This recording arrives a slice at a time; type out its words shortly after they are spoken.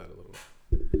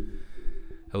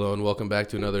Hello and welcome back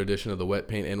to another edition of the Wet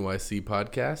Paint NYC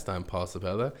podcast. I'm Paul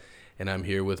Cepeda, and I'm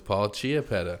here with Paul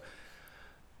Chiappetta,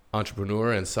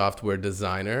 entrepreneur and software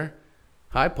designer.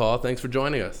 Hi, Paul. Thanks for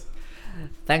joining us.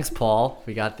 Thanks, Paul.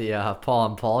 We got the Paul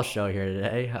and Paul show here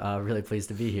today. Really pleased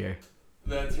to be here.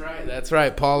 That's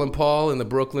right. Paul and Paul in the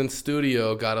Brooklyn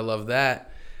studio. Gotta love that.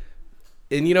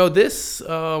 And this,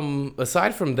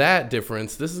 aside from that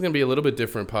difference, this is going to be a little bit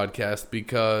different podcast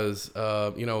because,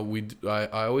 I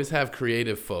always have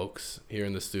creative folks here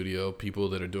in the studio, people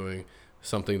that are doing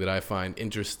something that I find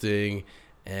interesting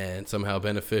and somehow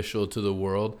beneficial to the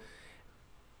world.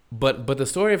 But the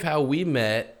story of how we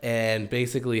met and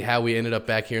basically how we ended up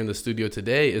back here in the studio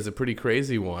today is a pretty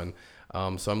crazy one.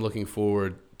 So I'm looking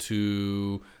forward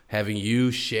to having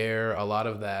you share a lot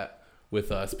of that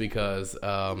with us because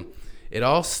it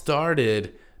all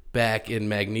started back in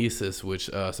Magnesis, which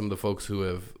some of the folks who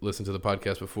have listened to the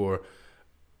podcast before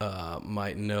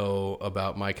might know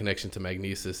about my connection to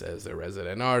Magnesis as a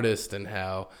resident artist and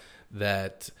how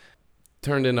that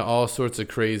turned into all sorts of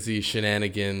crazy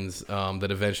shenanigans that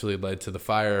eventually led to the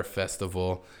Fire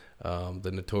Festival,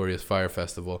 the notorious Fire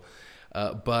Festival.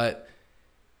 But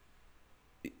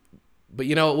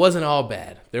it wasn't all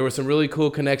bad. There were some really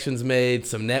cool connections made.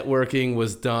 Some networking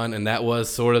was done, and that was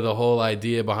sort of the whole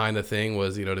idea behind the thing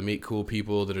was, to meet cool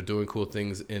people that are doing cool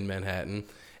things in Manhattan.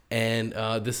 And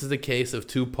this is the case of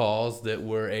two Pauls that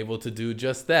were able to do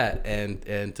just that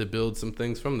and to build some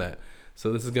things from that.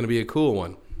 So this is going to be a cool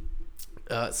one.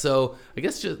 So I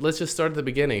guess let's just start at the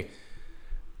beginning.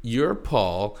 You're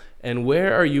Paul, and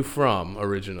where are you from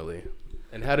originally?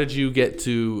 And how did you get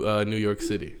to New York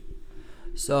City?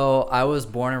 So I was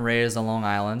born and raised on Long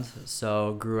Island,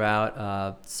 so grew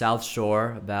out South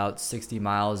Shore, about 60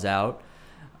 miles out.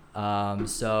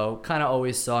 So kind of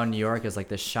always saw New York as like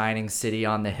the shining city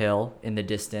on the hill in the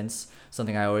distance,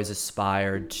 something I always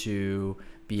aspired to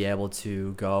be able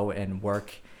to go and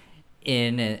work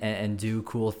in and do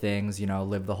cool things,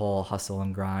 live the whole hustle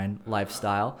and grind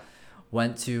lifestyle.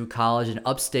 Went to college in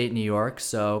upstate New York,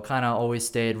 so kind of always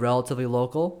stayed relatively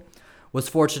local. Was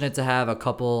fortunate to have a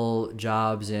couple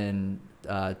jobs in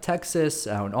Texas,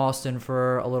 out in Austin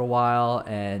for a little while,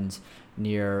 and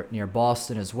near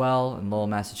Boston as well, in Lowell,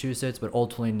 Massachusetts, but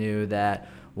ultimately knew that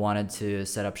wanted to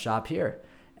set up shop here.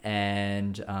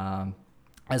 And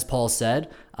as Paul said,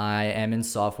 I am in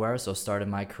software, so started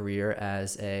my career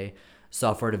as a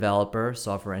software developer,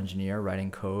 software engineer,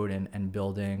 writing code and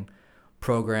building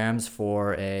programs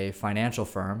for a financial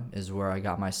firm is where I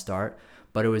got my start.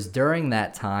 But it was during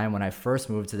that time when I first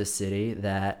moved to the city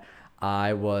that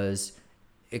I was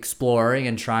exploring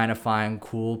and trying to find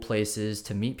cool places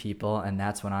to meet people. And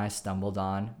that's when I stumbled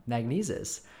on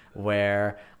Magnesis,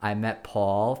 where I met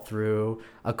Paul through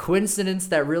a coincidence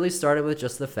that really started with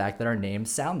just the fact that our names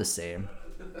sound the same.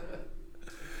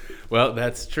 Well,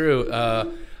 that's true.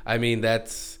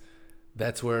 That's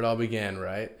where it all began,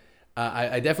 right?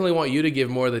 I definitely want you to give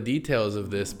more of the details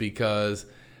of this because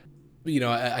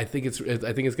I think it's going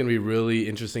to be really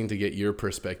interesting to get your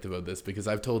perspective of this because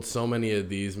I've told so many of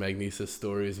these Magnesis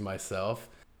stories myself,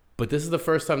 but this is the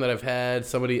first time that I've had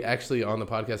somebody actually on the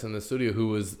podcast in the studio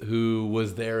who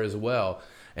was there as well.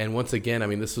 And once again,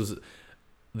 this was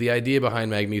the idea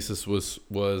behind Magnesis was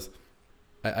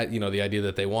the idea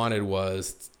that they wanted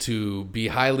was to be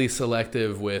highly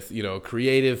selective with,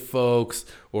 creative folks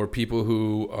or people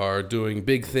who are doing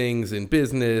big things in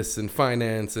business and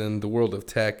finance and the world of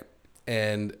tech.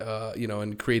 And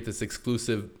and create this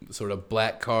exclusive sort of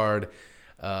black card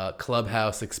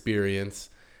clubhouse experience,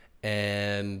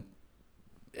 and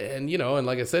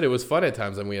like I said, it was fun at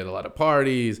times, and we had a lot of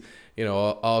parties,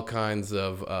 all kinds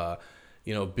of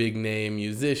big name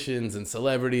musicians and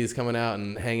celebrities coming out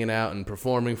and hanging out and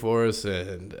performing for us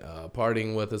and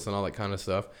partying with us and all that kind of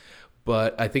stuff.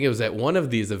 But I think it was at one of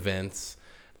these events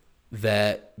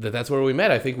that's where we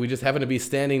met. I think we just happened to be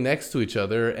standing next to each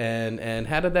other, and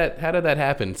how did that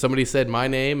happen? Somebody said my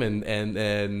name,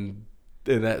 and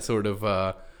that sort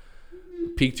of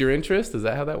piqued your interest. Is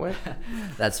that how that went?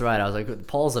 That's right. I was like,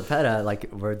 Paul Cepeda.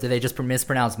 Like, did they just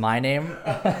mispronounce my name?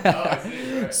 Oh,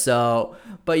 I see.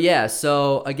 Right.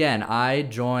 So again, I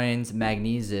joined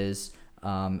Magnesis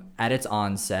at its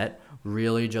onset.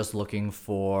 Really just looking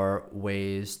for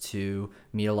ways to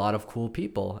meet a lot of cool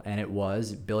people. And it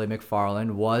was Billy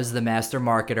McFarland was the master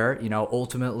marketer,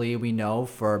 ultimately we know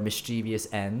for mischievous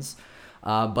ends.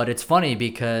 But it's funny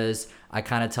because I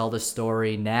kind of tell the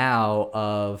story now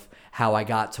of how I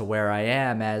got to where I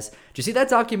am as, do you see that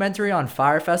documentary on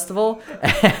Fire Festival?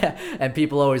 And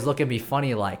people always look at me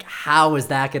funny like, how is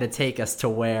that going to take us to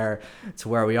where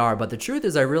we are? But the truth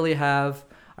is I really have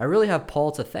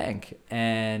Paul to thank.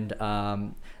 And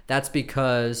that's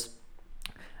because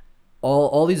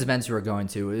all these events we were going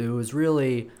to, it was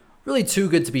really too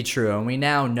good to be true. And we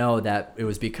now know that it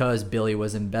was because Billy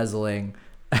was embezzling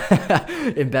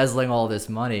all this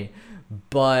money.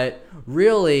 But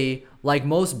really, like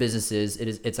most businesses,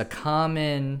 it's a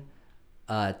common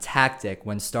tactic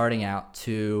when starting out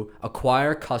to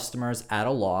acquire customers at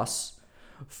a loss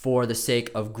for the sake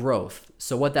of growth.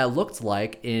 So what that looked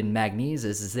like in Magnes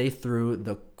is they threw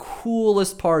the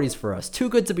coolest parties for us. Too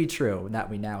good to be true, that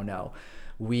we now know.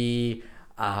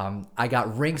 I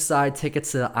got ringside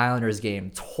tickets to the Islanders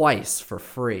game twice for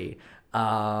free.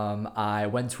 I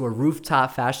went to a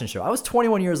rooftop fashion show. I was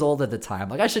 21 years old at the time.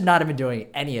 Like, I should not have been doing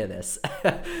any of this.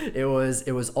 It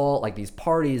was all like these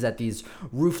parties at these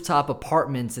rooftop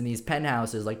apartments in these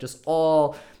penthouses, like just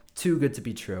all too good to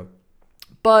be true.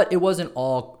 But it wasn't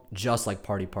all just like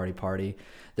party.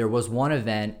 There was one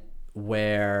event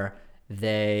where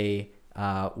they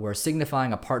were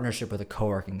signifying a partnership with a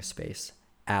co-working space,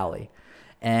 Alley.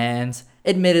 And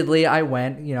admittedly, I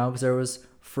went, because there was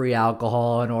free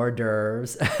alcohol and hors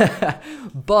d'oeuvres,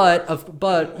 but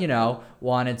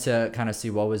wanted to kind of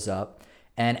see what was up.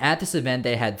 And at this event,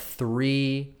 they had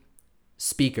 3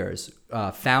 speakers,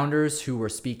 founders who were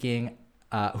speaking,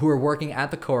 who were working at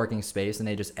the co-working space, and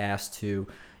they just asked to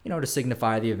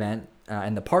signify the event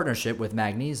and the partnership with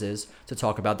Magneses to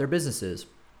talk about their businesses.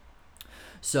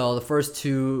 So the first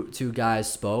two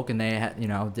guys spoke, and they had,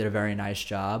 did a very nice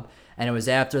job. And it was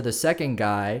after the second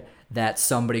guy that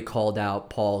somebody called out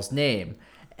Paul's name.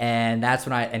 And that's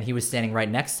when and he was standing right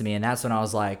next to me. And that's when I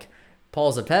was like,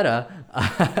 Paul Zepeda,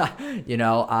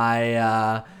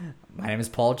 my name is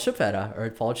Paul Chiapetta, or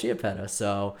Paul Chiapetta.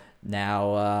 So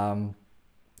now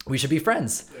we should be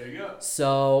friends. There you go.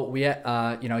 So we, you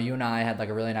and I had like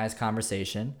a really nice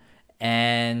conversation.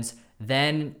 And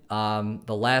then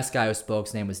the last guy who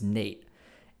spoke's name was Nate.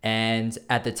 And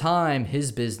at the time,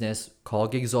 his business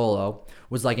called Gigzolo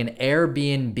was like an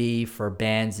Airbnb for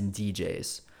bands and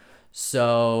DJs.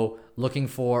 So looking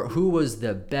for who was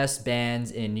the best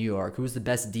bands in New York, who was the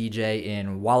best DJ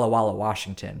in Walla Walla,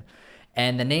 Washington.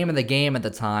 And the name of the game at the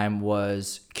time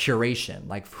was curation.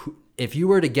 Like, if you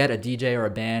were to get a DJ or a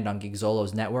band on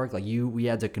Gigzolo's network, like we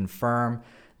had to confirm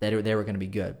that they were going to be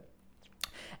good.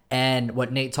 And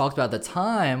what Nate talked about at the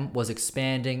time was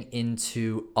expanding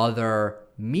into other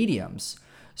mediums.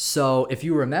 So if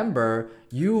you remember,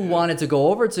 you wanted to go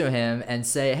over to him and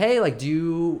say, hey, like, have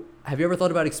you ever thought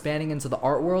about expanding into the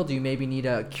art world? Do you maybe need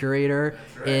a curator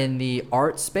in the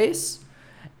art space?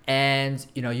 And,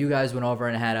 you guys went over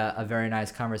and had a very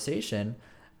nice conversation.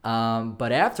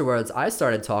 But afterwards, I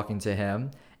started talking to him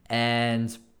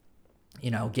and,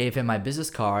 gave him my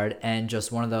business card, and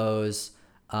just one of those,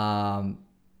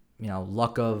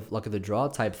 luck of the draw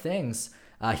type things.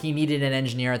 He needed an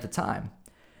engineer at the time.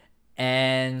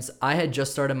 And I had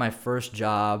just started my first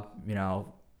job,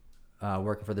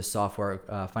 working for this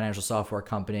financial software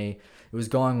company. It was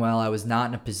going well. I was not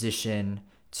in a position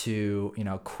to,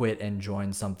 quit and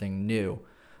join something new.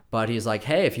 But he's like,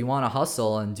 hey, if you want to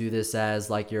hustle and do this as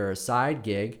like your side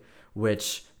gig,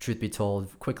 which, truth be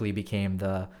told, quickly became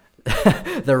the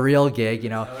the real gig,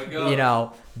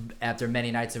 after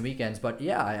many nights and weekends. But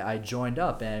yeah, I joined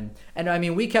up, and I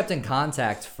mean, we kept in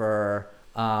contact for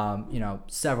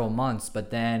several months,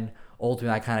 but then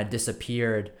ultimately I kind of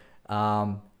disappeared,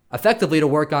 effectively to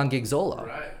work on Gigzolo.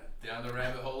 Right, down the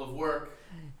rabbit hole of work.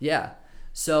 Yeah,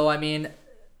 so I mean,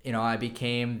 I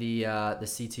became the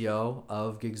CTO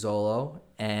of Gigzolo,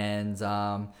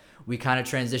 and we kind of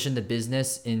transitioned the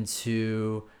business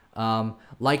into,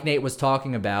 like Nate was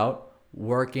talking about,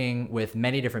 working with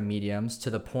many different mediums, to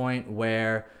the point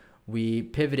where we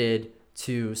pivoted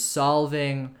to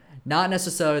solving not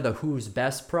necessarily the who's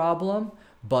best problem,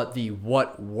 but the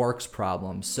what works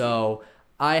problem. So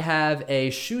I have a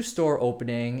shoe store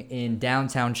opening in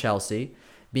downtown Chelsea,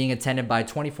 being attended by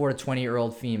 24 to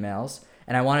 20-year-old females,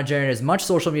 and I want to generate as much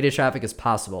social media traffic as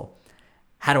possible.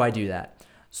 How do I do that?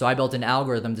 So I built an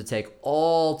algorithm to take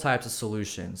all types of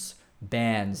solutions,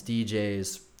 bands,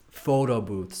 DJs, photo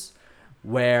booths,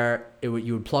 where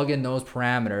you would plug in those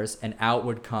parameters, and out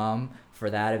would come, for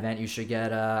that event, you should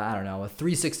get a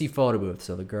 360 photo booth.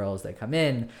 So the girls that come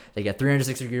in, they get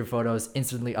 360-degree photos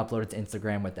instantly uploaded to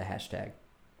Instagram with the hashtag.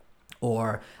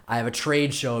 Or I have a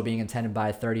trade show being attended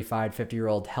by 35,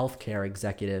 50-year-old healthcare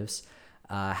executives.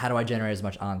 How do I generate as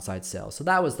much on-site sales? So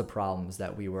that was the problems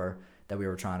that we were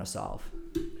trying to solve.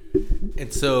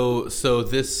 And so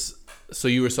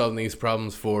you were solving these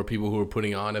problems for people who were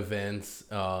putting on events,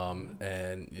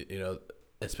 and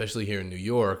especially here in New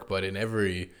York, but in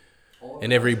every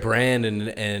brand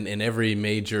and in every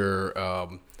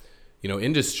major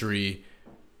industry.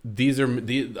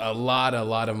 a lot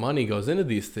of money goes into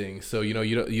these things. So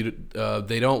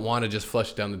they don't want to just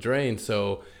flush it down the drain.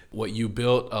 So what you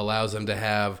built allows them to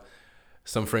have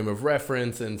some frame of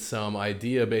reference and some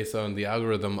idea based on the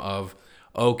algorithm of,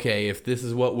 okay, if this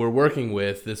is what we're working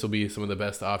with, this will be some of the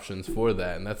best options for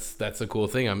that. And that's a cool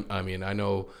thing. I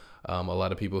know a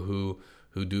lot of people who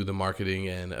do the marketing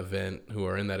and event who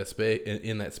are in that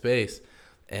space,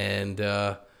 and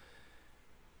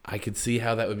I could see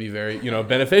how that would be very,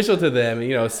 beneficial to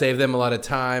them, save them a lot of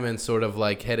time and sort of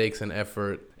like headaches and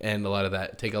effort, and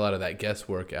take a lot of that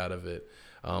guesswork out of it.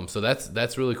 So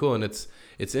that's really cool. And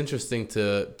it's interesting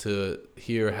to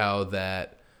hear how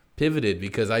that pivoted,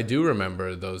 because I do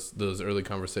remember those early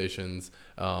conversations,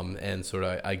 and sort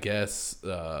of, I guess,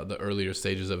 the earlier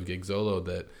stages of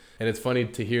Gigzolo, and it's funny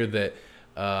to hear that,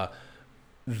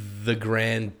 the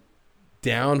grand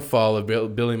downfall of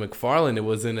Billy McFarland, it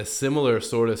was in a similar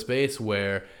sort of space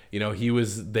where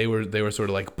they were sort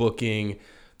of like booking,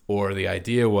 or the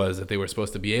idea was that they were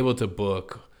supposed to be able to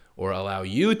book or allow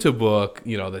you to book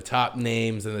the top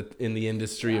names in the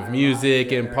industry of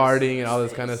music and partying and all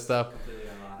this kind of stuff.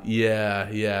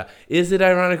 Yeah. Is it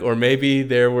ironic, or maybe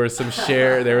there were some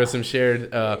shared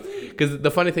because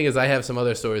the funny thing is, I have some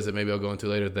other stories that maybe I'll go into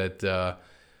later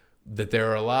that there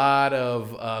are a lot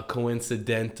of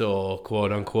coincidental,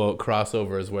 quote unquote,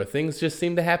 crossovers where things just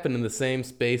seem to happen in the same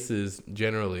spaces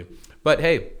generally. But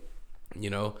hey,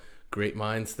 great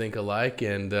minds think alike,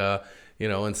 and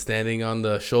and standing on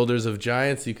the shoulders of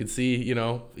giants, you could see,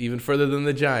 even further than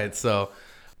the giants. So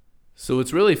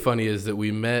what's really funny is that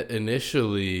we met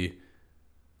initially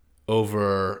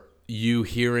over you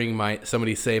hearing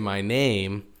somebody say my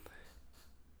name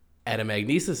at a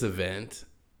Magnesis event,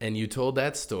 and you told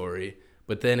that story.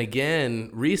 But then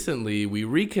again, recently we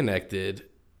reconnected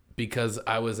because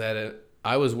I was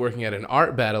working at an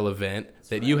art battle event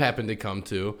that you happened to come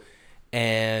to,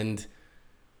 and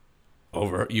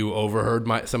you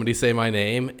overheard somebody say my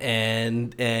name,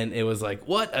 and it was like,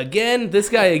 what, again? This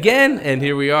guy again? And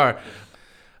here we are.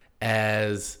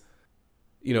 As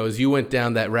you went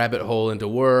down that rabbit hole into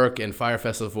work, and Fire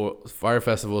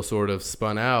Festival sort of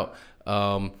spun out,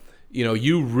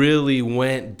 you really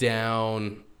went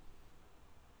down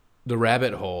the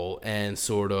rabbit hole and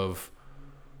sort of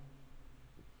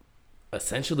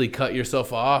essentially cut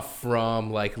yourself off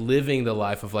from like living the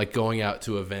life of like going out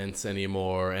to events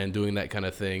anymore and doing that kind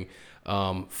of thing,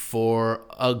 for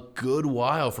a good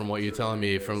while, from what you're telling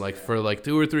me, for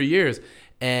 2 or 3 years.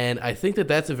 And I think that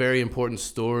that's a very important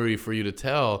story for you to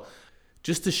tell,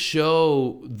 just to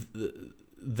show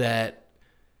that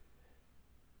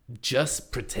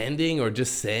just pretending or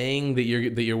just saying that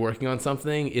you're working on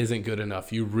something isn't good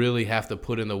enough. You really have to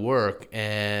put in the work,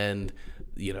 and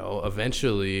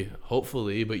eventually,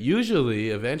 hopefully, but usually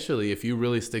eventually, if you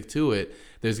really stick to it,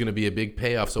 there's going to be a big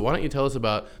payoff. So why don't you tell us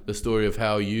about the story of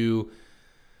how you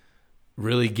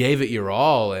really gave it your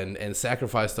all and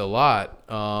sacrificed a lot,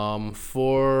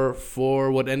 for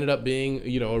what ended up being,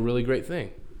 a really great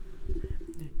thing.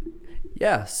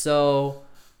 Yeah. So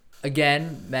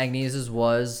again, Magnesis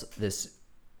was this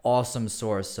awesome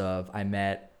source of, I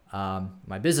met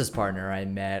my business partner. I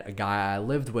met a guy I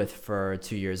lived with for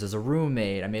 2 years as a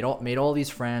roommate. I made all these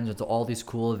friends, went to all these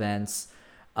cool events.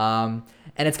 And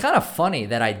it's kind of funny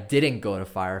that I didn't go to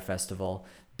Fire Festival,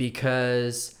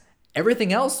 because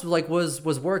everything else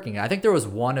was working. I think there was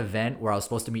one event where I was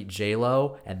supposed to meet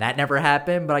J-Lo, and that never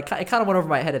happened, but it kind of went over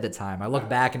my head at the time. I look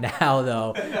back now,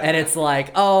 though, and it's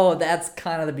like, oh, that's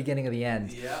kind of the beginning of the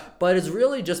end. Yeah. But it's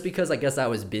really just because I guess I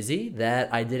was busy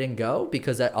that I didn't go,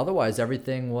 because otherwise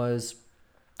everything was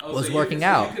working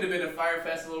out. You could have been a Fire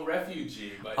Festival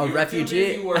refugee, but a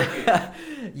refugee. Too busy working.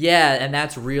 Yeah, and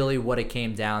that's really what it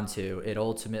came down to. It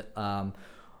ultimately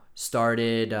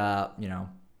started,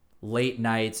 late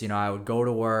nights. I would go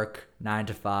to work 9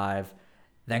 to 5,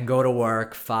 then go to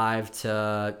work 5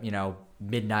 to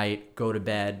midnight, go to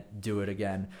bed, do it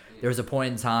again. There was a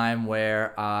point in time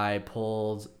where I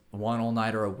pulled one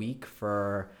all-nighter a week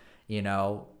for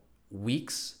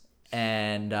weeks,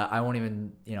 and I won't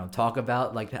even talk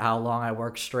about like how long I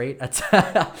worked straight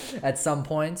at some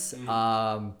points,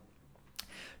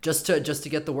 just to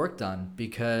get the work done,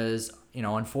 because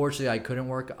unfortunately I couldn't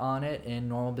work on it in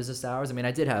normal business hours. I mean,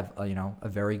 I did have a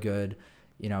very good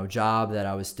job that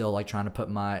I was still like trying to put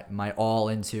my all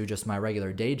into, just my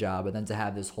regular day job, but then to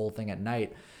have this whole thing at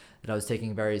night that I was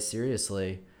taking very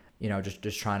seriously,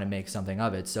 just trying to make something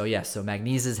of it. So so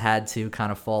Magnesis had to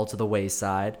kind of fall to the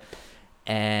wayside,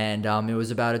 and it was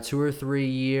about a 2 or 3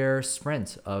 year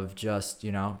sprint of just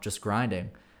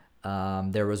grinding.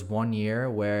 There was one year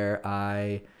where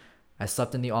I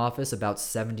slept in the office about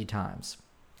 70 times.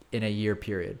 in a year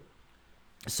period.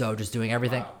 So just doing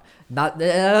everything. Wow. Not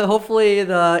hopefully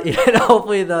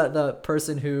hopefully the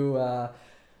person who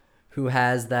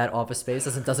has that office space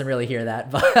doesn't really hear that,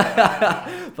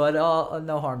 but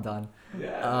no harm done.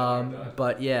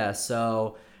 But yeah,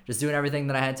 so just doing everything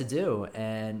that I had to do,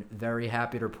 and very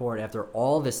happy to report after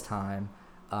all this time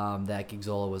that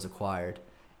Gigzola was acquired,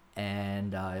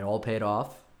 and it all paid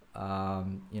off.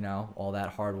 All that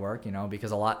hard work,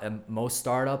 because most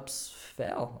startups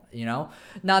fail,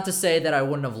 not to say that I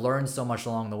wouldn't have learned so much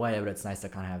along the way, but it's nice to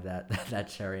kind of have that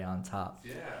cherry on top.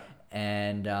 Yeah.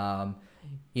 And,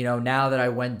 now that I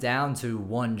went down to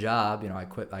one job, I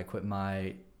quit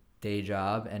my day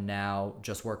job and now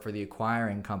just work for the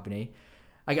acquiring company.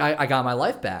 I got my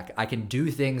life back. I can do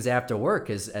things after work,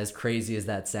 as crazy as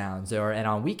that sounds, and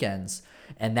on weekends.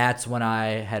 And that's when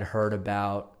I had heard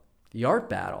about the art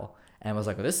battle and was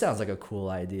like, well, this sounds like a cool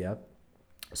idea.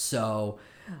 So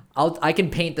I can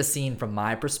paint the scene from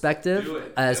my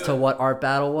perspective as to what art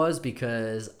battle was,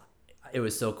 because it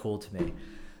was so cool to me.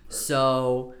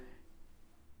 So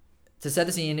to set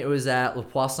the scene, it was at Le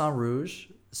Poisson Rouge,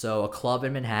 so a club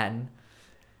in Manhattan.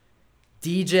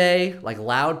 DJ, like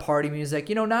loud party music,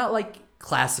 not like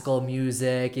classical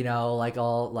music, like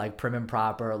all like prim and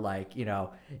proper, like,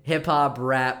 hip hop,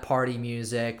 rap, party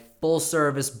music, full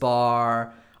service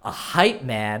bar, a hype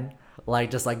man,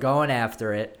 like just like going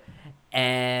after it,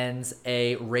 and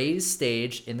a raised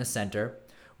stage in the center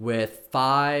with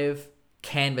 5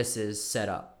 canvases set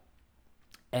up.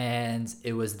 And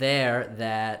it was there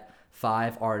that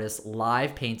 5 artists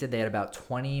live painted. They had about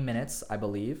 20 minutes, I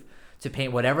believe, to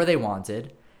paint whatever they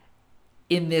wanted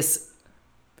in this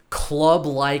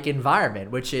club-like environment,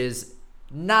 which is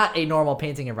not a normal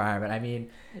painting environment. I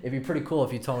mean, it'd be pretty cool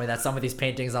if you told me that some of these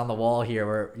paintings on the wall here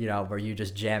were you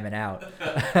just jamming out.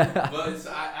 Well,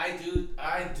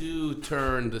 I do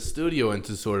turn the studio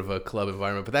into sort of a club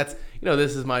environment, but that's,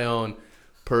 this is my own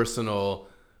personal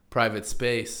private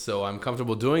space, so I'm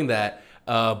comfortable doing that.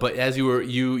 But as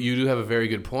you do have a very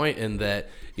good point in that,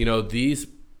 these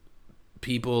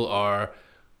people are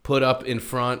put up in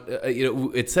front.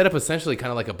 It's set up essentially kind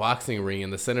of like a boxing ring in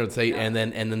the center of the stage, and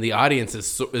then the audience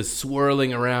is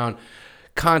swirling around,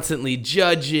 constantly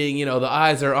judging. The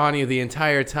eyes are on you the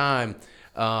entire time,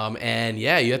 and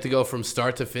yeah, you have to go from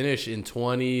start to finish in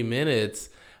 20 minutes,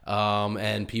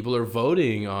 and people are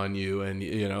voting on you, and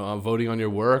voting on your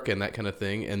work and that kind of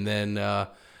thing, and then.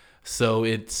 So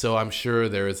I'm sure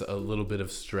there is a little bit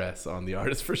of stress on the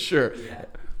artist for sure.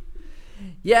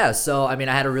 Yeah, so I mean,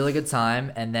 I had a really good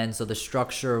time, and then so the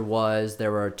structure was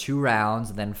there were 2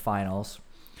 rounds and then finals,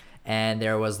 and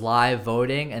there was live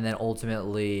voting and then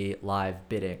ultimately live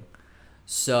bidding.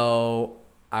 So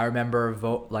I remember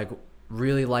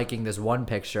really liking this one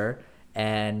picture,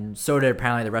 and so did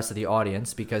apparently the rest of the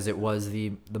audience, because it was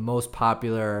the most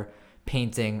popular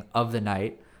painting of the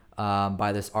night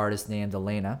by this artist named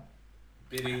Elena.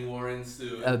 Bidding war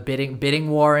ensued. Bidding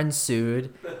war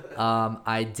ensued.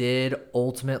 I did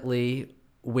ultimately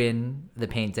win the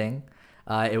painting,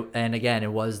 and again,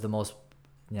 it was the most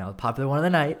popular one of the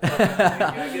night.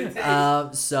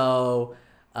 So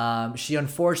she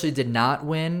unfortunately did not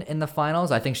win in the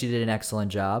finals. I think she did an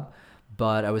excellent job,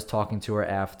 but I was talking to her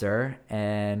after,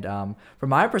 and from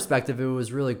my perspective, it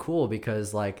was really cool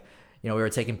because we were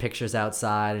taking pictures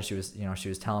outside, and she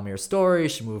was telling me her story.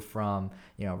 She moved from,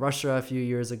 Russia a few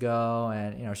years ago,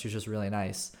 and, she was just really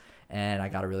nice. And I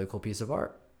got a really cool piece of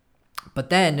art.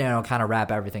 But then, kind of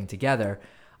wrap everything together,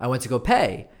 I went to go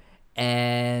pay,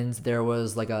 and there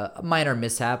was a minor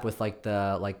mishap with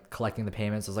collecting the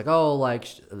payments. I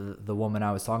was the woman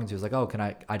I was talking to was like, oh,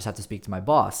 I just have to speak to my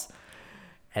boss.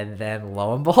 And then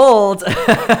lo and behold,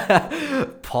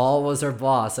 Paul was her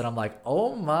boss. And I'm like,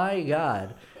 oh my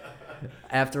God.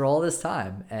 After all this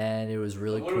time, and it was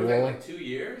really cool. Was that, 2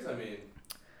 years? I mean,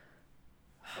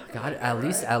 God,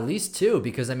 at least 2,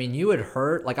 because I mean, you had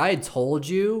heard, I had told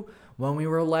you when we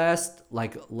were last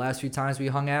few times we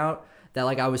hung out, that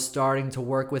I was starting to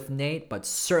work with Nate, but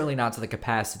certainly not to the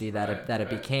capacity that it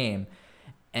became.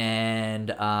 And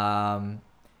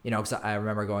because I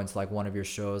remember going to one of your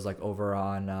shows over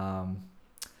on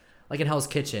in Hell's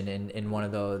Kitchen in one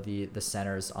of the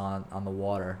centers on the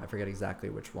water. I forget exactly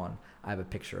which one. I have a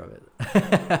picture of it.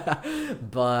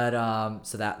 But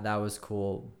so that was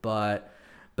cool. But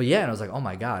yeah, and I was like, oh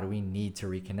my God, we need to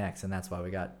reconnect, and that's why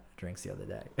we got drinks the other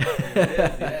day.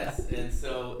 Yes.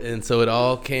 And so it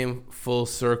all came full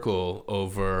circle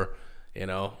over,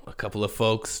 a couple of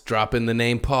folks dropping the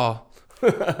name Paul.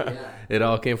 Yeah. It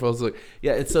all came full circle.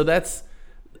 Yeah, and so that's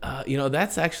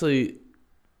that's actually,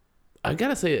 I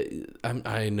gotta say,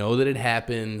 I know that it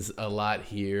happens a lot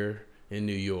here in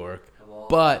New York,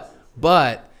 But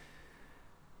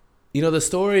the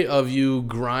story of you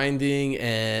grinding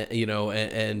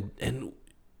and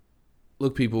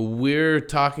look, people, we're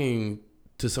talking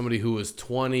to somebody who was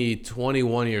 20,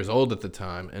 21 years old at the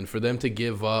time, and for them to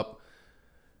give up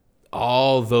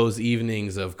all those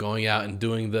evenings of going out and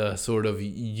doing the sort of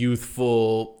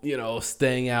youthful,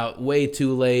 staying out way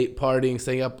too late, partying,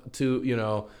 staying up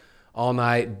to, all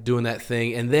night, doing that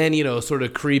thing, and then, sort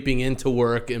of creeping into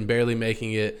work and barely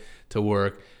making it to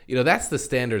work. That's the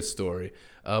standard story.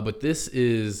 But this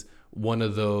is one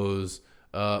of those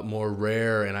more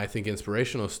rare and I think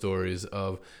inspirational stories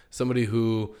of somebody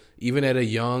who, even at a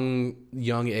young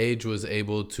age, was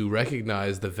able to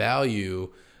recognize the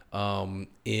value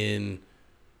in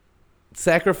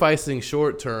sacrificing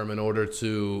short term in order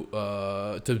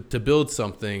to build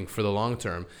something for the long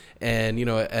term. And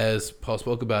as Paul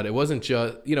spoke about, it wasn't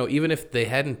just even if they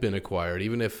hadn't been acquired,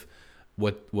 even if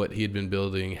what he had been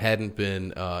building hadn't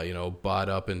been bought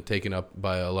up and taken up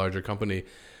by a larger company,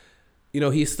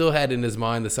 he still had in his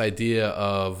mind this idea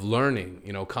of learning,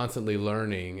 constantly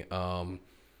learning,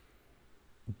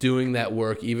 doing that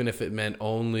work, even if it meant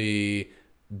only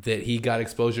that he got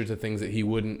exposure to things that he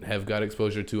wouldn't have got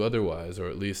exposure to otherwise, or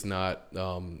at least not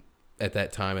at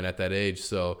that time and at that age.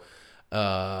 So,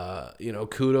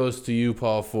 kudos to you,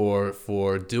 Paul,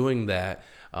 for doing that.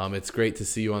 It's great to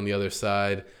see you on the other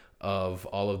side of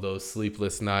all of those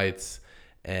sleepless nights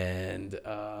and,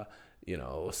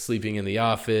 sleeping in the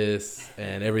office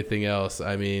and everything else.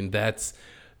 I mean,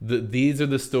 these are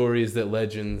the stories that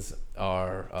legends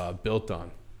are built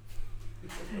on.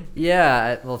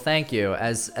 Yeah, well, thank you.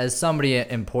 As somebody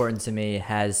important to me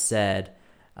has said,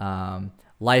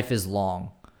 life is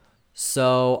long.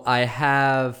 So I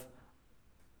have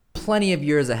plenty of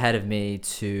years ahead of me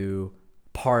to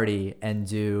party and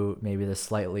do maybe the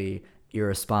slightly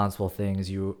irresponsible things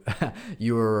you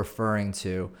were referring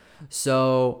to.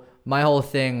 So my whole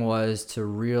thing was to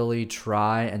really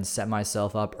try and set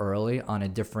myself up early on a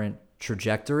different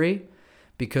trajectory,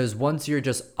 because once you're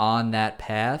just on that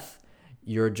path,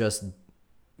 you're just,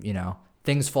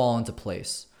 things fall into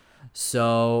place.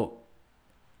 So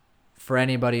for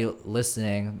anybody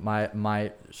listening,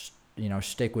 my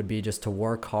shtick would be just to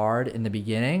work hard in the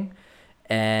beginning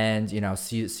and,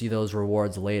 see those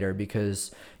rewards later,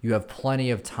 because you have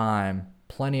plenty of time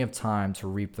to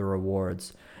reap the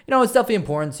rewards. It's definitely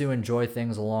important to enjoy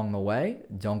things along the way.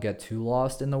 Don't get too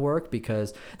lost in the work,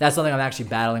 because that's something I'm actually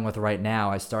battling with right now.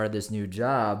 I started this new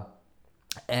job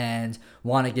and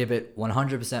want to give it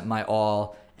 100% my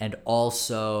all, and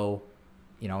also,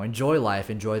 enjoy life,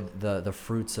 enjoy the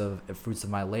fruits of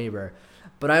my labor.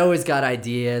 But I always got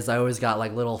ideas. I always got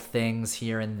like little things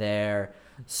here and there.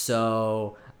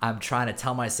 So I'm trying to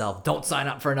tell myself, don't sign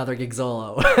up for another gig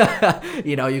solo.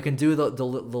 You can do the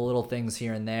little things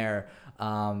here and there.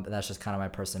 That's just kind of my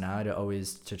personality,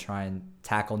 always to try and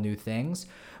tackle new things.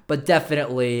 But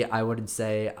definitely, I wouldn't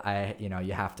say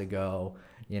you have to go,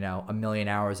 1,000,000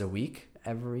 hours a week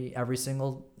every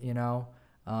single,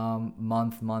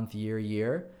 month,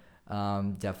 year.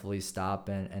 Definitely stop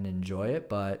and enjoy it.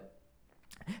 But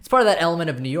it's part of that element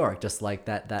of New York, just like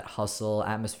that hustle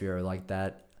atmosphere, like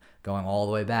that going all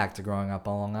the way back to growing up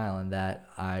on Long Island, that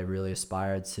I really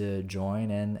aspired to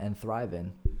join and thrive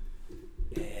in.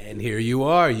 And here you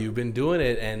are. You've been doing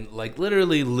it and like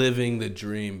literally living the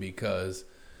dream, because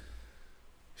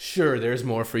sure, there's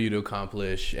more for you to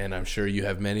accomplish, and I'm sure you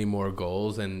have many more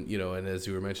goals. And and as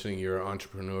you were mentioning, your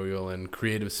entrepreneurial and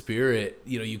creative spirit,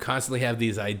 you constantly have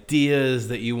these ideas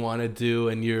that you want to do,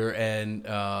 and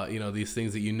these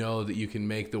things that that you can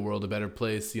make the world a better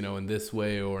place, in this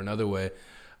way or another way.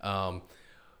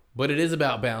 But it is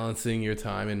about balancing your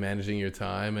time and managing your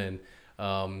time, and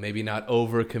maybe not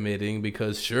overcommitting,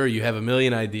 because sure, you have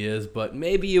 1,000,000 ideas, but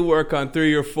maybe you work on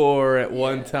 3 or 4 at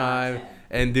one time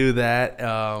and do that,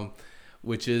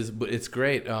 but it's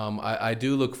great. I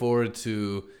do look forward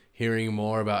to hearing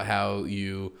more about how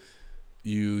you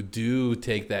do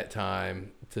take that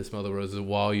time to smell the roses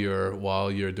while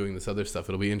you're doing this other stuff.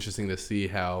 It'll be interesting to see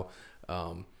how,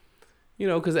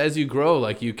 because as you grow,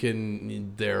 like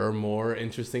there are more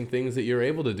interesting things that you're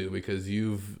able to do, because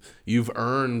you've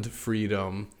earned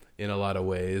freedom in a lot of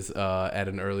ways at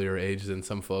an earlier age than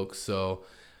some folks. So,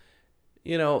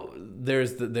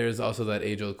 there's also that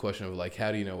age-old question of like,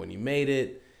 how do you know when you made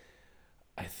it?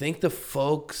 I think the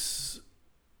folks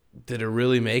that are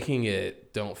really making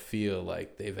it don't feel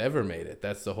like they've ever made it.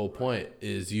 That's the whole point,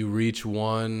 is you reach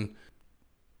one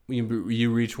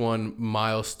you reach one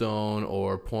milestone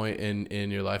or point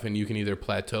in your life, and you can either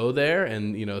plateau there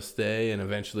and stay, and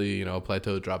eventually a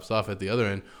plateau drops off at the other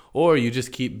end, or you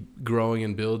just keep growing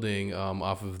and building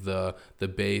off of the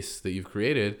base that you've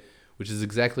created, which is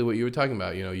exactly what you were talking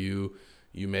about. You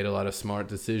made a lot of smart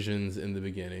decisions in the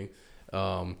beginning.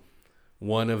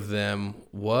 One of them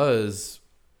was,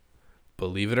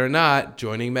 believe it or not,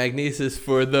 joining Magnesis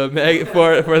for the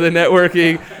for the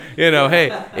networking.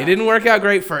 Hey, it didn't work out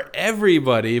great for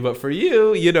everybody, but for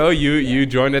you, you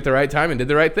joined at the right time and did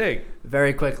the right thing.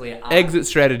 Very quickly, Exit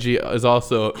strategy is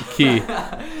also key.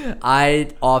 I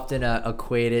often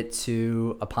equate it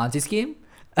to a Ponzi scheme.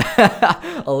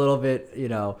 A little bit,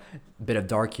 bit of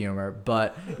dark humor,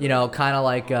 but kind of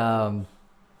like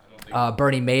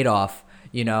Bernie Madoff,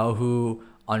 who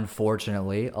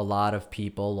unfortunately a lot of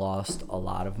people lost a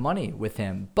lot of money with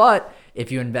him. But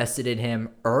if you invested in him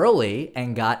early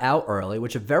and got out early,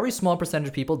 which a very small percentage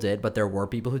of people did, but there were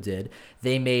people who did,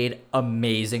 they made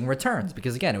amazing returns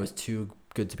because, again, it was too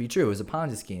good to be true. It was a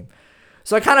Ponzi scheme.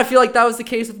 So I kind of feel like that was the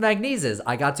case with Magnesis.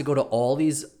 I got to go to all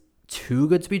these too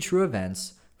good to be true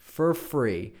events for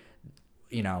free,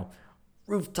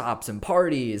 rooftops and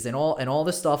parties and all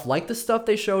this stuff, like the stuff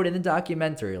they showed in the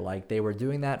documentary. Like, they were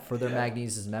doing that for their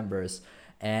Magnesis members.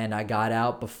 And I got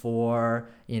out before,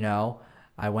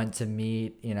 I went to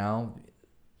meet,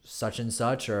 such and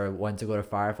such, or went to go to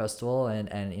Fire Festival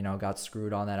and got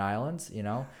screwed on that island.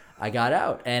 I got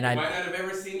out, and I might not have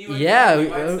ever seen you again. Yeah, you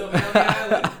might still be on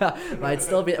the island. Might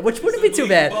still be, which wouldn't be too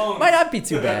bad. Might not be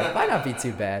too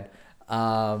bad.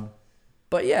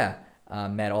 But yeah,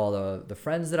 met all the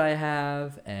friends that I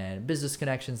have and business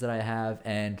connections that I have,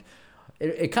 and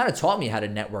it kind of taught me how to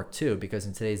network too, because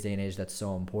in today's day and age, that's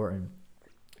so important.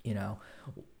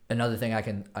 Another thing I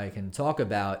can talk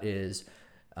about is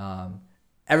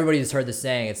everybody's heard the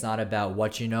saying, it's not about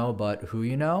what you know, but who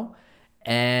you know.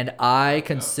 And I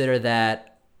consider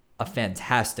that a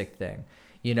fantastic thing.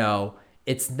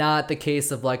 It's not the case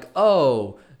of like,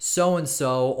 oh,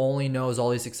 so-and-so only knows all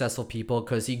these successful people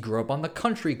because he grew up on the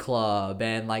country club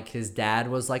and like his dad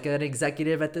was like an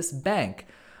executive at this bank.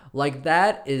 Like,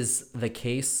 that is the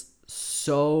case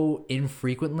so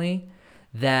infrequently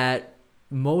that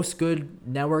most good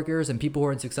networkers and people who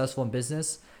are successful in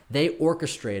business, they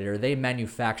orchestrate or they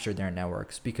manufacture their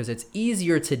networks because it's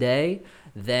easier today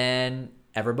than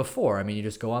ever before. I mean, you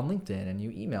just go on LinkedIn and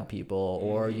you email people,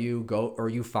 or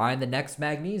you find the next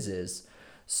Magnesis.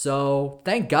 So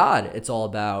thank God it's all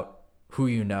about who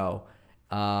you know,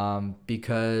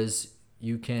 because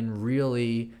you can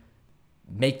really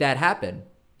make that happen.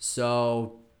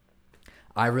 So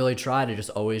I really try to just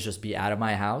always just be out of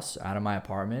my house, out of my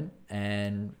apartment,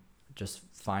 and just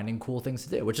finding cool things to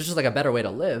do, which is just like a better way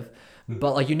to live.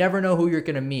 But like, you never know who you're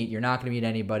going to meet. You're not going to meet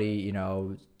anybody,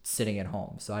 sitting at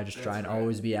home. So I just try and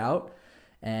always be out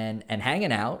and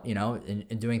hanging out,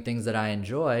 and doing things that I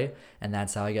enjoy. And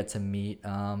that's how I get to meet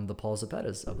the Paul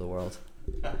Zappetas of the world.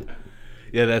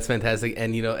 Yeah, that's fantastic.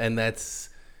 And, and that's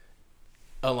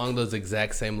along those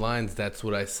exact same lines. That's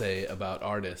what I say about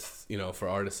artists, for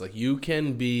artists. Like, you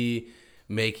can be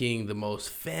making the most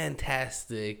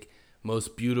fantastic,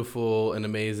 most beautiful and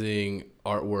amazing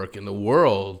artwork in the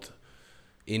world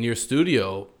in your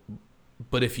studio,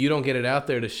 but if you don't get it out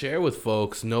there to share with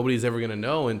folks, nobody's ever going to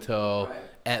know until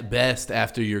at best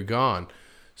after you're gone.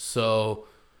 So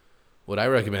what I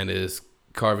recommend is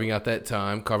carve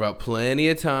out plenty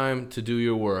of time to do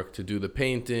your work, to do the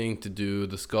painting, to do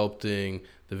the sculpting,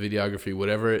 the videography,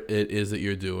 whatever it is that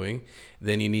you're doing.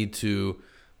 Then you need to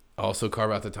also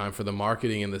carve out the time for the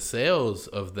marketing and the sales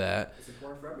of that. It's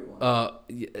important for everyone.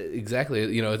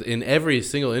 Exactly. In every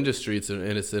single industry, it's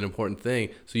an important thing.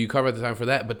 So you carve out the time for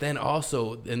that. But then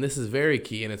also, and this is very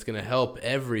key, and it's going to help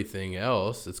everything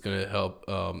else. It's going to help.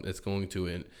 It's going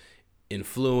to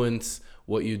influence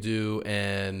what you do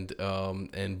and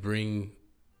bring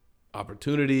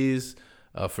opportunities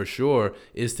for sure.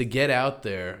 Is to get out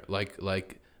there,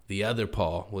 like the other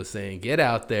Paul was saying, get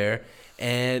out there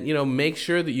and, make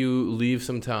sure that you leave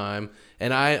some time.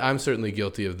 And I'm certainly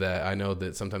guilty of that. I know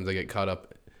that sometimes I get caught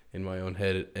up in my own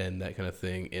head and that kind of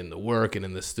thing in the work and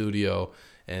in the studio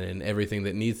and in everything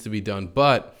that needs to be done.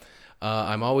 But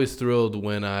I'm always thrilled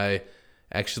when I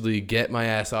actually get my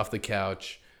ass off the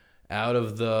couch, out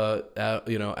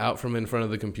from in front of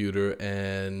the computer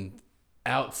and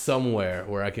out somewhere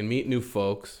where I can meet new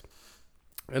folks.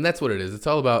 And that's what it is. It's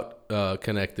all about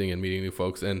connecting and meeting new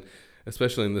folks. And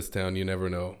especially in this town, you never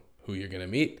know who you're going to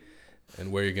meet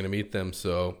and where you're going to meet them.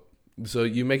 So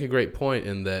you make a great point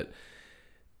in that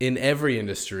in every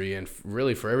industry and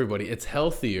really for everybody, it's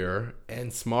healthier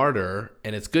and smarter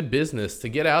and it's good business to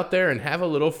get out there and have a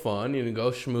little fun. You know, go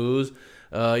schmooze,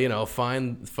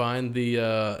 find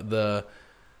the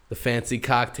fancy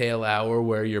cocktail hour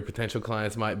where your potential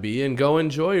clients might be, and go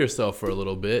enjoy yourself for a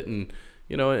little bit, and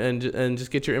and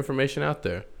just get your information out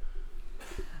there.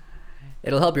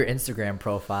 It'll help your Instagram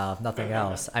profile, if nothing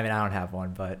else. I mean, I don't have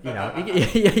one, but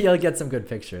you'll get some good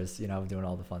pictures, doing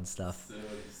all the fun stuff.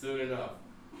 Soon enough.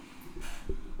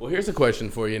 Well, here's a question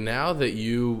for you. Now that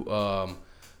you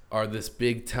are this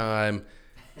big time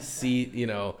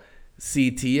CTO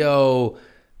 /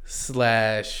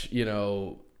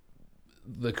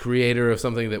 the creator of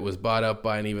something that was bought up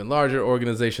by an even larger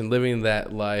organization, living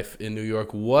that life in New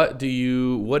York, what do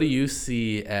you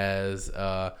see as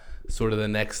sort of the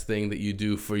next thing that you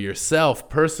do for yourself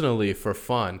personally for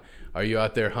fun? Are you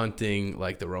out there hunting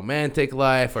like the romantic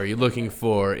life? Are you looking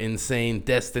for insane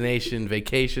destination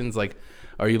vacations? Like,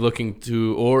 are you looking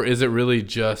to, or is it really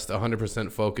just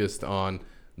 100% focused on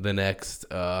the next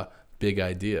big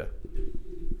idea?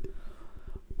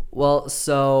 Well,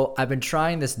 so I've been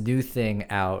trying this new thing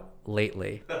out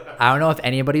lately. I don't know if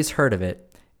anybody's heard of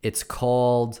it. It's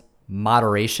called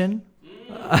moderation.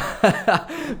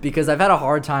 Because I've had a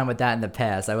hard time with that in the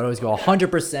past. I would always go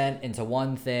 100% into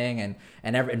one thing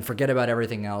and forget about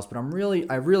everything else. But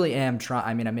I really am trying.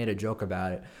 I mean, I made a joke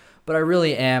about it, but I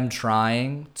really am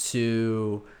trying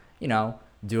to,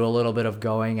 do a little bit of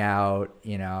going out,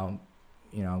 going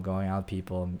out with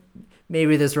people,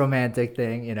 maybe this romantic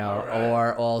thing, Right.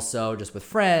 or also just with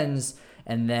friends.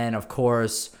 And then, of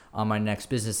course, on my next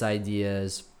business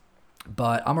ideas.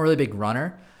 But I'm a really big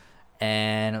runner.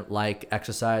 And like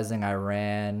exercising, I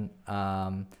ran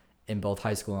in both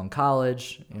high school and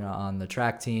college, on the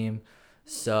track team.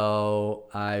 So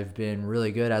I've been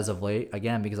really good as of late,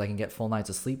 again, because I can get full nights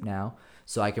of sleep now.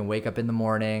 So I can wake up in the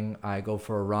morning, I go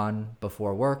for a run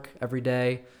before work every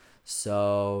day.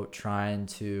 So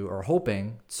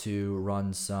hoping to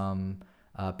run some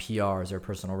PRs or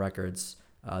personal records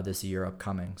this year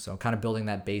upcoming. So I'm kind of building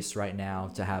that base right now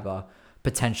to have a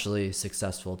potentially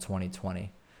successful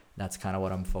 2020. That's kind of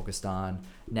what I'm focused on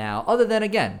now, other than,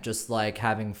 again, just like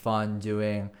having fun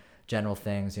doing general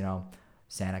things.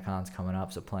 SantaCon's coming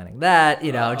up, so planning that,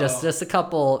 just a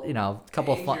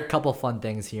couple fun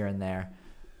things here and there.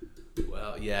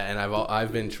 Well, yeah, and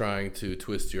I've been trying to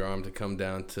twist your arm to come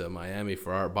down to Miami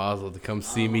for Art Basel to come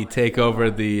see me take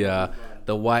over the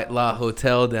White Lot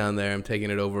Hotel down there. I'm taking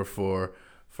it over for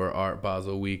Art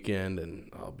Basel weekend,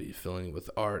 and I'll be filling with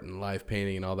art and live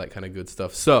painting and all that kind of good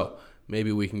stuff. So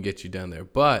maybe we can get you down there.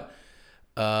 But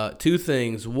two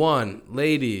things. One,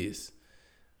 ladies,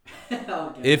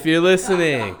 if you're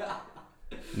listening,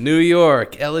 New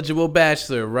York, eligible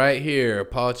bachelor right here,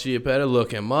 Paul Chiappetta,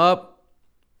 look him up.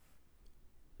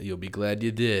 You'll be glad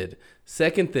you did.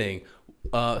 Second thing,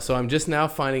 so I'm just now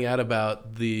finding out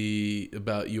about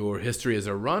your history as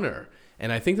a runner.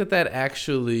 And I think that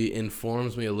actually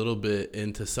informs me a little bit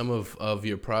into some of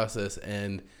your process,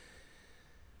 and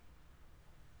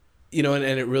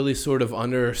and it really sort of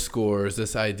underscores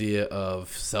this idea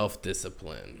of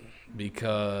self-discipline,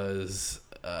 because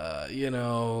a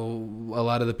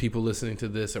lot of the people listening to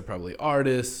this are probably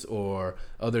artists or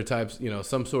other types,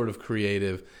 some sort of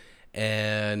creative,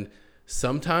 and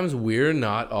sometimes we're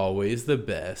not always the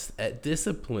best at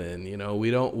discipline.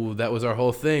 That was our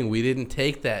whole thing. We didn't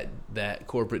take that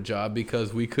corporate job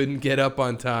because we couldn't get up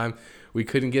on time. We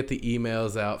couldn't get the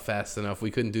emails out fast enough.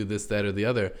 We couldn't do this, that, or the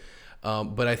other.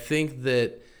 But I think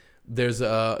that there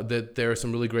are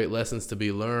some really great lessons to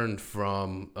be learned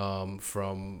from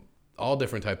all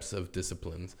different types of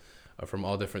disciplines, from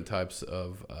all different types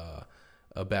of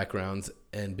backgrounds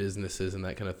and businesses and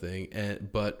that kind of thing.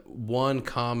 But one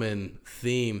common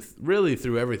theme really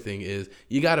through everything is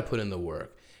you got to put in the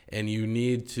work, and you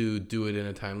need to do it in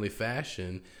a timely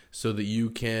fashion so that you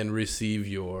can receive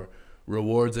your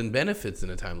rewards and benefits in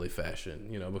a timely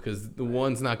fashion, because the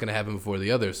one's not going to happen before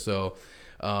the other. So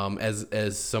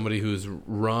as somebody who's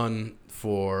run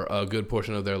for a good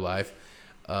portion of their life,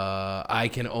 I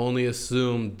can only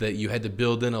assume that you had to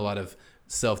build in a lot of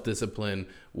self-discipline.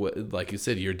 Like you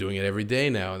said, you're doing it every day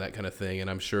now and that kind of thing. And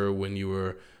I'm sure when you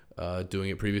were doing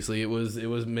it previously, it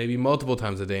was maybe multiple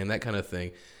times a day and that kind of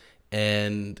thing.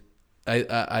 And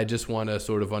I just want to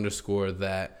sort of underscore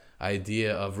that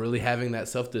idea of really having that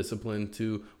self-discipline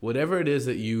to whatever it is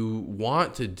that you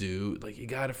want to do. Like, you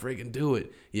got to freaking do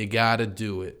it. You got to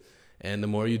do it. And the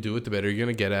more you do it, the better you're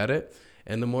going to get at it.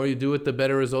 And the more you do it, the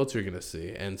better results you're going to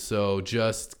see. And so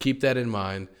just keep that in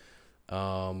mind.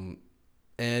 And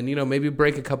and maybe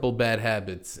break a couple bad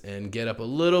habits and get up a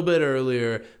little bit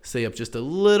earlier, stay up just a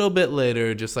little bit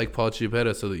later, just like Paul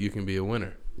Chiappetta, so that you can be a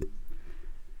winner.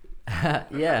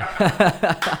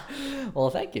 Yeah.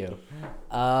 Well, thank you.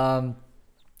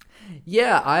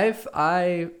 Yeah,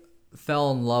 I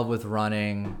fell in love with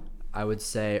running, I would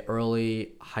say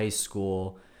early high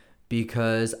school,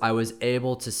 because I was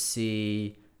able to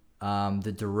see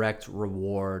the direct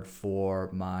reward for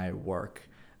my work.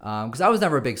 Because I was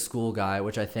never a big school guy,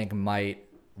 which I think might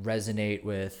resonate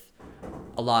with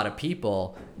a lot of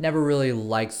people. Never really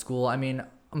liked school. I mean,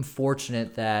 I'm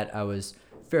fortunate that I was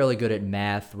fairly good at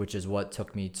math, which is what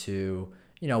took me to,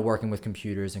 working with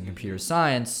computers and computer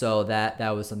science. So that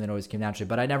was something that always came naturally.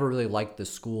 But I never really liked the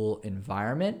school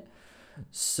environment.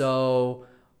 So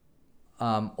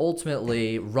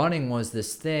ultimately, running was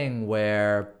this thing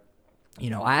where,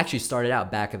 I actually started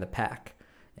out back of the pack.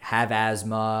 Have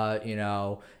asthma,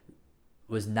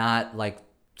 was not like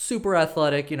super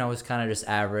athletic, was kind of just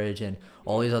average. And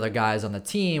all these other guys on the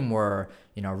team were,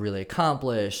 really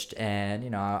accomplished.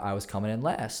 And, I was coming in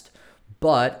last.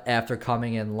 But after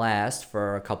coming in last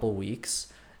for a couple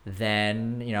weeks,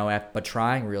 then, but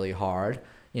trying really hard,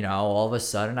 all of a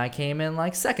sudden I came in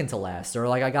like second to last, or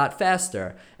like I got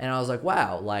faster. And I was like,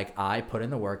 wow, like I put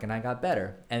in the work and I got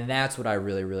better. And that's what I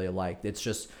really, really liked. It's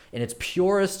just in its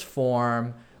purest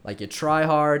form, like you try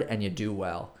hard and you do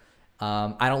well.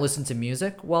 I don't listen to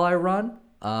music while I run.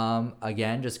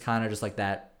 Again, just kind of just like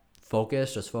that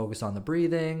just focus on the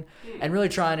breathing and really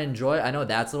try and enjoy it. I know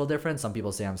that's a little different. Some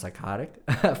people say I'm psychotic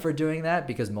for doing that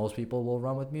because most people will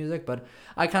run with music, but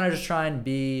I kind of just try and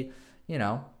be,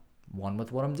 one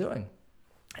with what I'm doing.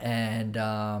 And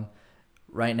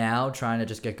right now, trying to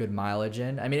just get good mileage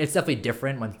in. I mean, it's definitely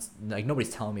different when like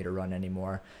nobody's telling me to run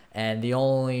anymore. And the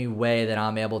only way that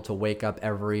I'm able to wake up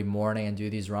every morning and do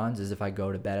these runs is if I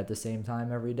go to bed at the same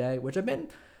time every day, which I've been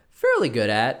fairly good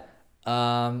at.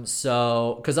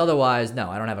 So, because otherwise,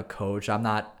 no, I don't have a coach. I'm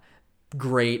not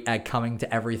great at coming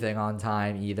to everything on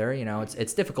time either.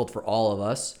 It's difficult for all of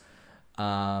us.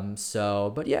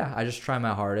 But yeah, I just try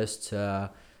my hardest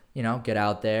to, get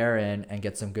out there and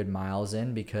get some good miles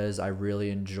in because I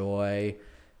really enjoy,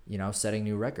 setting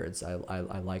new records.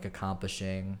 I like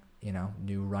accomplishing,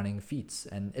 new running feats.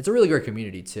 And it's a really great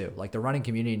community too. Like the running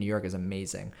community in New York is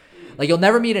amazing. Like you'll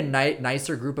never meet a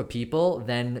nicer group of people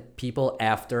than people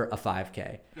after a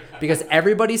 5K because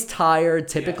everybody's tired.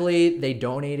 Typically they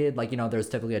donated, like, there's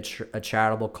typically a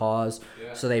charitable cause.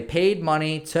 Yeah. So they paid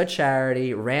money to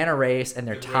charity, ran a race, and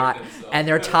they're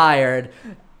tired.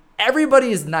 Everybody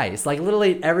is nice. Like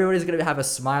literally everybody's going to have a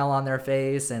smile on their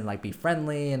face and like be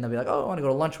friendly. And they'll be like, oh, I want to go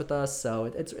to lunch with us. So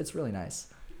it's really nice.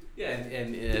 Yeah.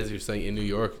 And as you're saying, in New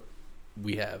York,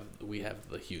 we have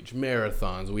the huge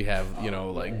marathons. We have,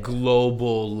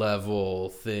 global level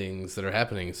things that are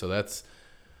happening. So that's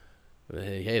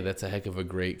a heck of a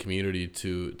great community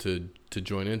to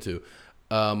join into.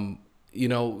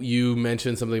 You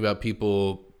mentioned something about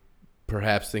people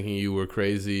perhaps thinking you were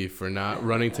crazy for not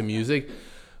running to music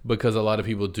because a lot of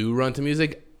people do run to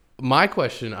music. My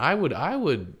question, I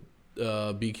would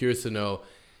be curious to know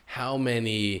how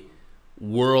many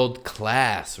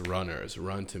world-class runners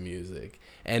run to music.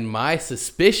 And my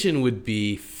suspicion would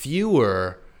be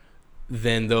fewer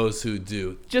than those who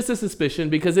do. Just a suspicion,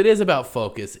 because it is about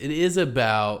focus. It is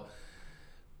about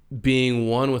being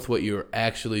one with what you're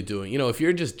actually doing. If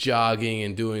you're just jogging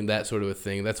and doing that sort of a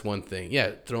thing, that's one thing.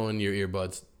 Yeah, throw in your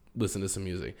earbuds, listen to some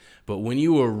music. But when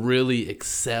you are really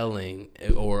excelling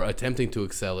or attempting to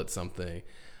excel at something,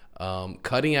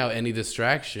 cutting out any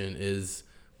distraction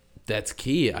that's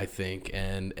key, I think.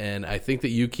 And I think that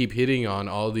you keep hitting on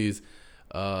all these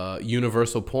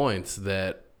universal points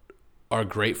that are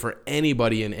great for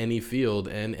anybody in any field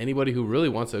and anybody who really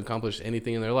wants to accomplish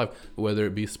anything in their life, whether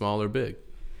it be small or big.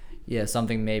 Yeah,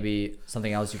 something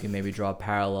else you can maybe draw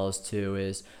parallels to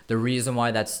is the reason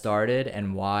why that started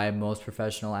and why most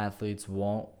professional athletes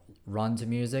won't run to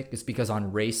music is because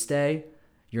on race day,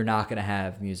 you're not going to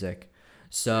have music.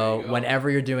 So whenever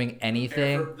you're doing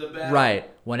anything,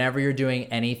 whenever you're doing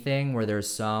anything where there's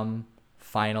some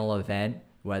final event,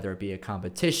 whether it be a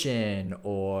competition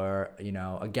or,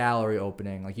 a gallery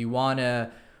opening, like you want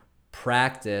to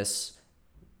practice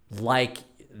like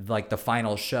the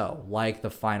final show, like the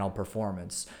final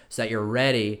performance, so that you're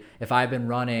ready. If I've been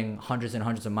running hundreds and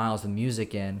hundreds of miles with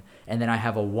music in, and then I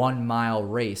have a 1 mile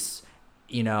race,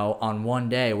 on one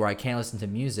day where I can't listen to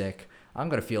music, I'm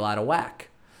going to feel out of whack.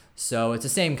 So it's the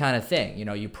same kind of thing.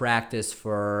 You practice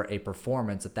for a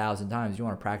performance 1,000 times. You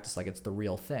want to practice like it's the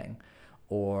real thing.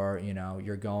 Or,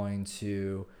 you're going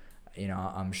to,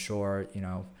 I'm sure,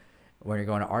 when you're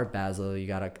going to Art Basel, you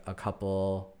got a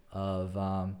couple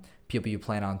of people you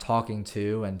plan on talking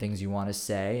to and things you want to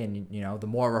say. And, the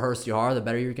more rehearsed you are, the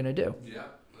better you're going to do. Yeah,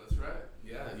 that's right.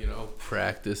 Yeah,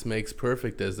 practice makes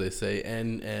perfect, as they say.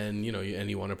 And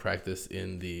you want to practice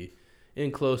in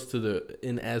as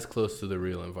close to the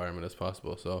real environment as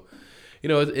possible. So,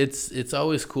 it's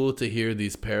always cool to hear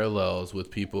these parallels with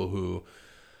people who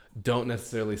don't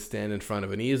necessarily stand in front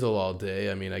of an easel all day.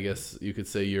 I mean, I guess you could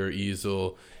say your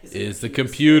easel is the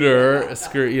computer,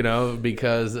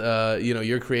 because,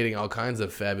 you're creating all kinds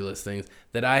of fabulous things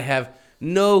that I have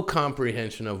no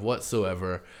comprehension of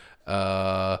whatsoever,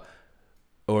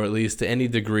 or at least to any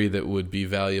degree that would be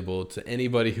valuable to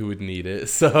anybody who would need it.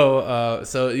 So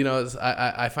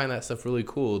I find that stuff really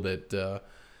cool that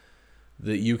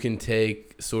you can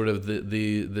take sort of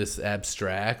this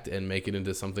abstract and make it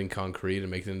into something concrete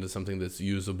and make it into something that's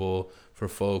usable for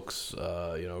folks,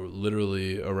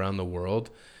 literally around the world.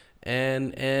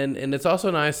 And it's also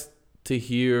nice to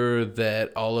hear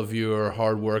that all of your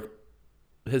hard work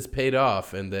has paid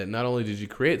off, and that not only did you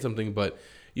create something, but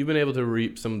you've been able to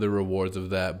reap some of the rewards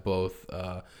of that, both,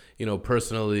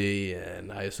 personally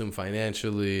and I assume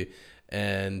financially,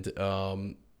 and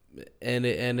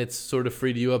it's sort of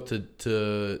freed you up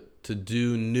to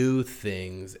do new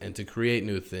things and to create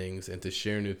new things and to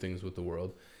share new things with the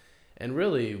world. And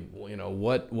really,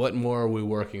 what more are we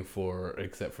working for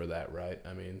except for that, right?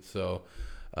 I mean, so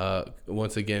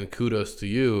once again, kudos to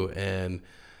you, and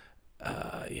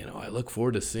I look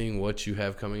forward to seeing what you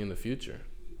have coming in the future.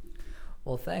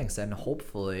 Well, thanks, and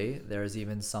hopefully there's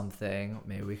even something,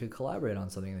 maybe we could collaborate on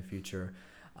something in the future.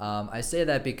 I say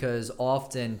that because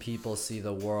often people see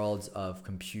the worlds of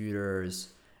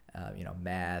computers,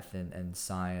 math and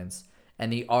science,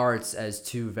 and the arts as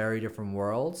two very different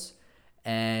worlds.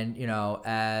 And,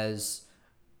 as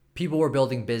people were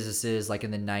building businesses like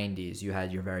in the 90s, you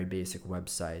had your very basic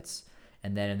websites.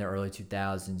 And then in the early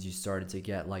 2000s, you started to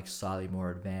get like slightly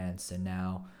more advanced. And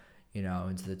now,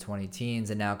 into the 20-teens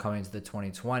and now coming into the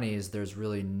 2020s, there's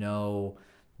really no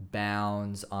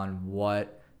bounds on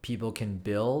what people can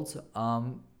build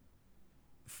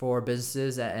for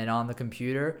businesses and on the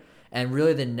computer. And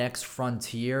really the next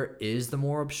frontier is the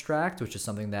more abstract, which is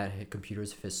something that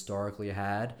computers have historically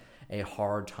had a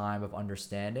hard time of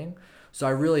understanding. So I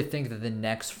really think that the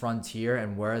next frontier,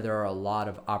 and where there are a lot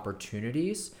of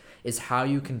opportunities, is how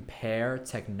you can pair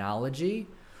technology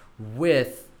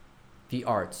with the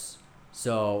arts.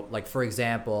 So, like, for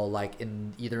example, like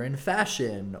in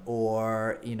fashion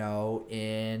or,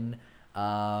 in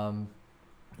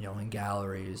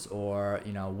galleries or,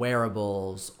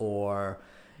 wearables, or,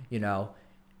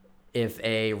 if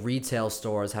a retail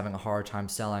store is having a hard time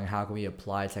selling, how can we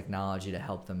apply technology to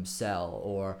help them sell?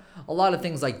 Or a lot of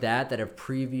things like that have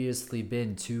previously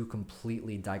been two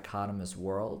completely dichotomous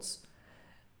worlds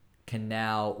can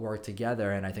now work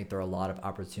together. And I think there are a lot of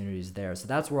opportunities there. So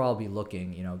that's where I'll be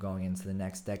looking, going into the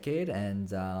next decade.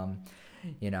 And,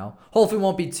 hopefully it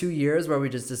won't be 2 years where we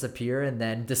just disappear and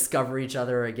then discover each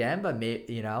other again. But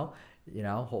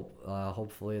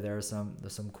hopefully there's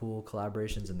some cool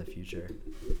collaborations in the future.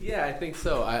 Yeah, I think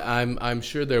so. I'm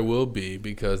sure there will be,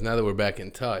 because now that we're back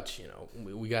in touch,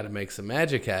 we got to make some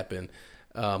magic happen.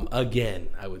 Again,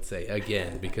 I would say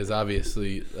again, because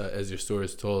obviously, as your story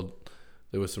is told,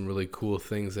 there was some really cool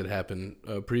things that happened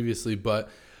previously, but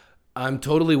I'm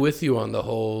totally with you on the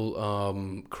whole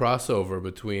crossover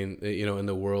between, in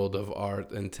the world of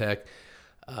art and tech.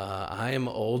 I am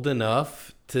old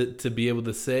enough to be able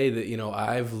to say that,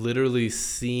 I've literally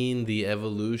seen the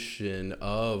evolution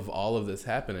of all of this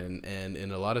happen. And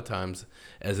a lot of times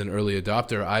as an early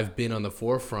adopter, I've been on the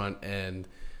forefront and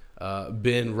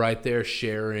been right there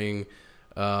sharing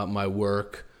my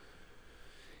work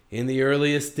in the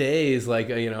earliest days, like,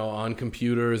 on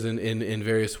computers and in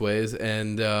various ways.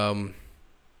 And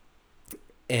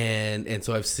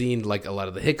so I've seen like a lot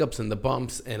of the hiccups and the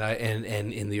bumps, and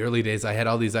in the early days I had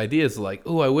all these ideas like,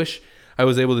 oh, I wish I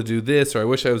was able to do this, or I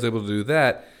wish I was able to do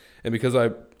that. And because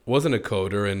I wasn't a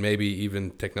coder, and maybe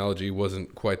even technology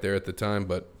wasn't quite there at the time,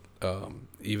 but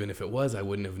even if it was, I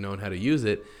wouldn't have known how to use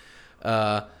it.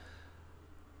 A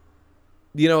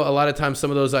lot of times some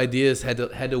of those ideas had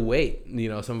to wait,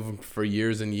 some of them for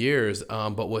years and years.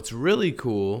 But what's really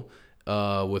cool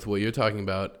with what you're talking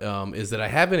about is that I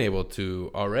have been able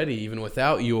to already, even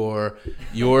without your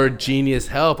genius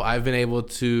help, I've been able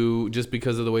to, just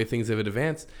because of the way things have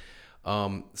advanced.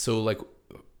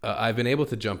 I've been able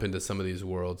to jump into some of these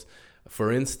worlds.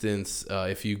 For instance,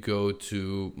 if you go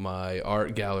to my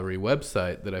art gallery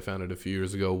website that I founded a few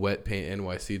years ago,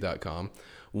 wetpaintnyc.com,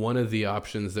 one of the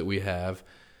options that we have,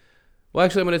 well,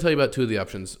 actually, I'm going to tell you about two of the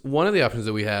options. One of the options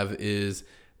that we have is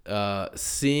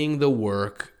seeing the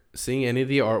work seeing any of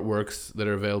the artworks that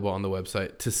are available on the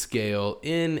website to scale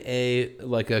in a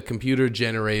computer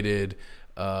generated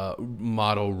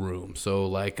model room. So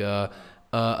like a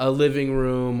living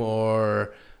room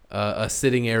or a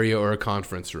sitting area or a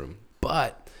conference room.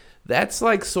 But that's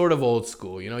like sort of old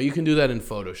school. You can do that in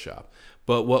Photoshop.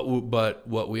 But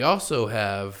what we also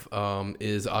have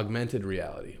is augmented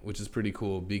reality, which is pretty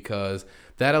cool because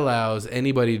that allows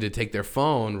anybody to take their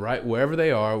phone right wherever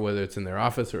they are, whether it's in their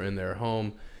office or in their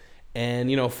home,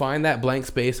 and find that blank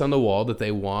space on the wall that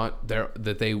they want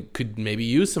that they could maybe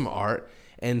use some art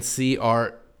and see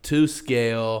art to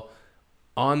scale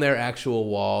on their actual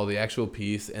wall, the actual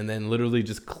piece, and then literally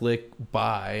just click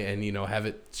buy and have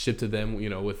it shipped to them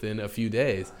within a few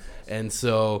days. And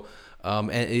so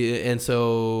and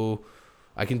so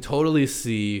I can totally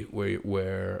see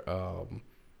where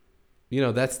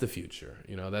that's the future.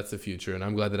 That's the future, and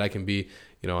I'm glad that I can be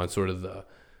on sort of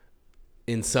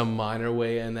in some minor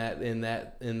way in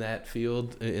that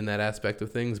field, in that aspect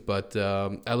of things. But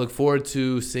I look forward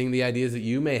to seeing the ideas that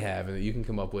you may have and that you can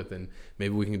come up with, and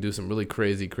maybe we can do some really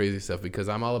crazy stuff, because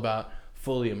I'm all about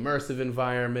fully immersive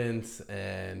environments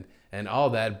and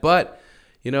all that. But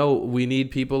we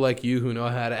need people like you who know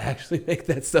how to actually make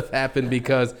that stuff happen,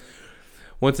 because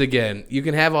once again, you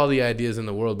can have all the ideas in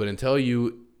the world, but until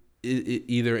you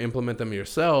either implement them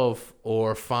yourself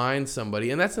or find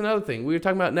somebody. And that's another thing. We were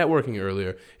talking about networking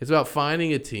earlier. It's about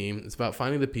finding a team. It's about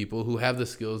finding the people who have the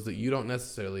skills that you don't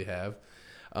necessarily have,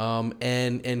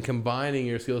 and combining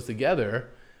your skills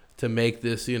together to make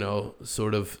this,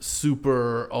 sort of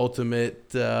super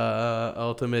ultimate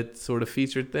sort of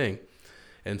featured thing.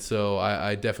 And so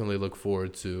I definitely look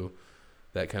forward to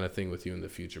that kind of thing with you in the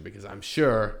future, because I'm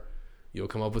sure you'll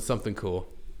come up with something cool.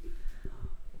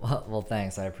 Well,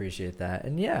 thanks. I appreciate that.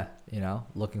 And yeah,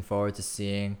 looking forward to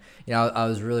seeing, I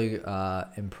was really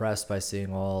impressed by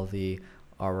seeing all the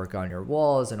artwork on your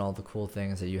walls and all the cool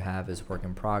things that you have as work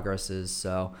in progresses.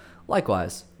 So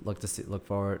likewise,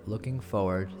 looking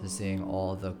forward to seeing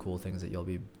all the cool things that you'll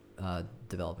be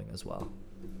developing as well.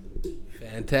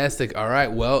 Fantastic. All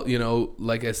right. Well,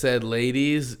 like I said,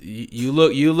 ladies, you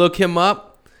look him up.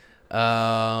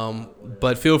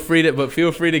 But feel free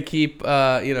to keep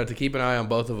to keep an eye on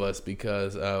both of us,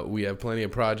 because we have plenty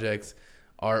of projects,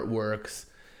 artworks,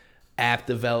 app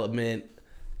development,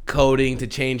 coding to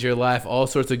change your life, all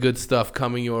sorts of good stuff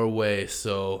coming your way.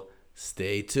 So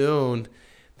stay tuned.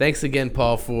 Thanks again,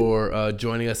 Paul, for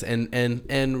joining us,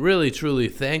 and really truly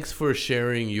thanks for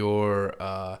sharing your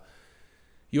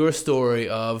story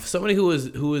of somebody who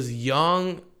is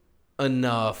young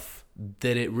enough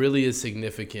that it really is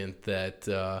significant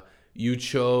that you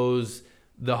chose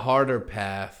the harder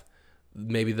path,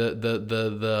 maybe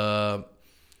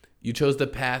you chose the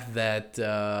path that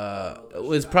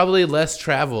was probably less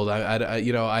traveled.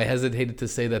 I hesitated to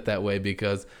say that way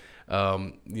because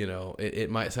it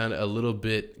might sound a little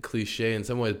bit cliche in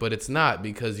some ways, but it's not,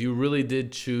 because you really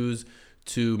did choose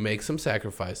to make some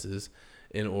sacrifices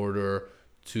in order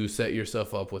to set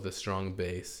yourself up with a strong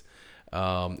base.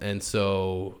 And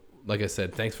so, like I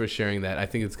said, thanks for sharing that. I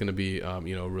think it's going to be, a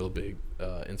real big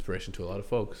inspiration to a lot of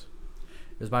folks.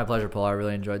 It was my pleasure, Paul. I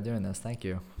really enjoyed doing this. Thank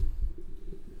you.